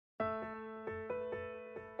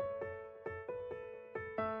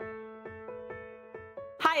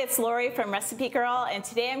Hi, it's Lori from Recipe Girl, and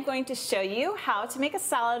today I'm going to show you how to make a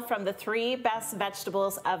salad from the 3 best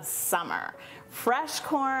vegetables of summer: fresh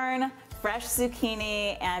corn, fresh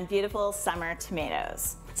zucchini, and beautiful summer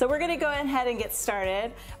tomatoes. So we're going to go ahead and get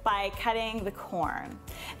started by cutting the corn.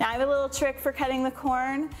 Now I have a little trick for cutting the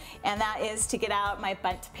corn, and that is to get out my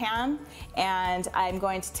bundt pan, and I'm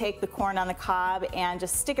going to take the corn on the cob and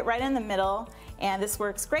just stick it right in the middle. And this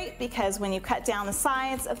works great because when you cut down the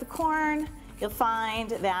sides of the corn, you'll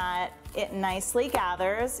find that it nicely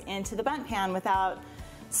gathers into the bundt pan without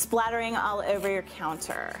splattering all over your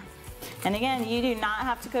counter. And again, you do not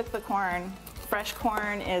have to cook the corn. Fresh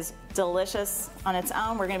corn is delicious on its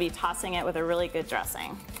own. We're going to be tossing it with a really good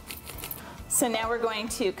dressing. So now we're going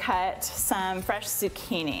to cut some fresh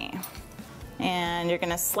zucchini. And you're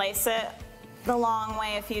going to slice it the long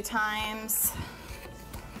way a few times.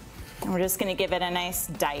 And we're just going to give it a nice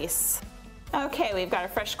dice. Okay, we've got our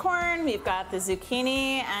fresh corn, we've got the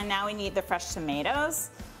zucchini, and now we need the fresh tomatoes.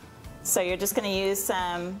 So you're just going to use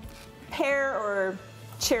some pear or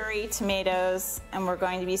cherry tomatoes, and we're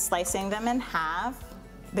going to be slicing them in half.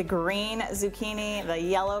 The green zucchini, the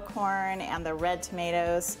yellow corn, and the red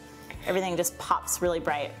tomatoes, everything just pops really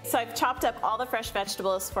bright. So I've chopped up all the fresh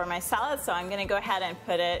vegetables for my salad, so I'm going to go ahead and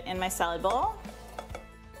put it in my salad bowl.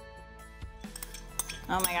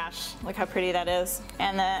 Oh my gosh, look how pretty that is.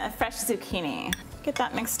 And the fresh zucchini. Get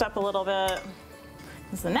that mixed up a little bit.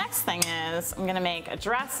 The next thing is I'm gonna make a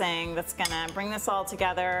dressing that's gonna bring this all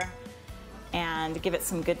together and give it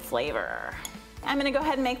some good flavor. I'm gonna go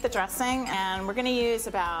ahead and make the dressing, and we're gonna use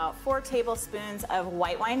about 4 tablespoons of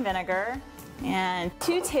white wine vinegar and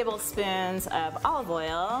 2 tablespoons of olive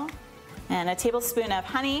oil and a tablespoon of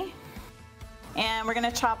honey. And we're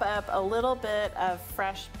gonna chop up a little bit of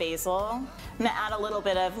fresh basil. I'm gonna add a little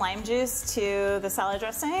bit of lime juice to the salad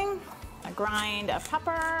dressing, a grind of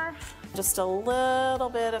pepper, just a little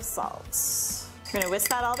bit of salt. We're gonna whisk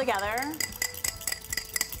that all together.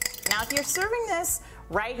 Now if you're serving this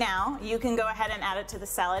right now, you can go ahead and add it to the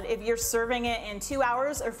salad. If you're serving it in 2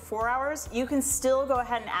 hours or 4 hours, you can still go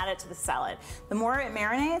ahead and add it to the salad. The more it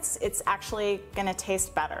marinates, it's actually gonna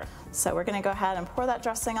taste better. So we're gonna go ahead and pour that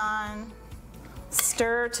dressing on.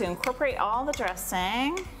 Stir to incorporate all the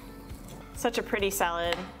dressing. Such a pretty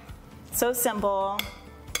salad. So simple,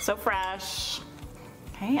 so fresh.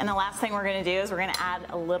 Okay, and the last thing we're gonna do is we're gonna add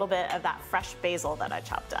a little bit of that fresh basil that I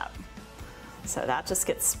chopped up. So that just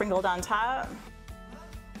gets sprinkled on top.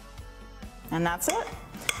 And that's it.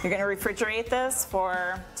 You're gonna refrigerate this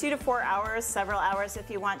for 2 to 4 hours, several hours if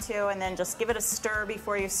you want to, and then just give it a stir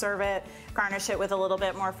before you serve it. Garnish it with a little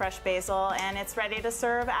bit more fresh basil, and it's ready to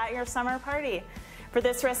serve at your summer party. For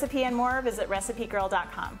this recipe and more, visit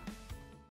recipegirl.com.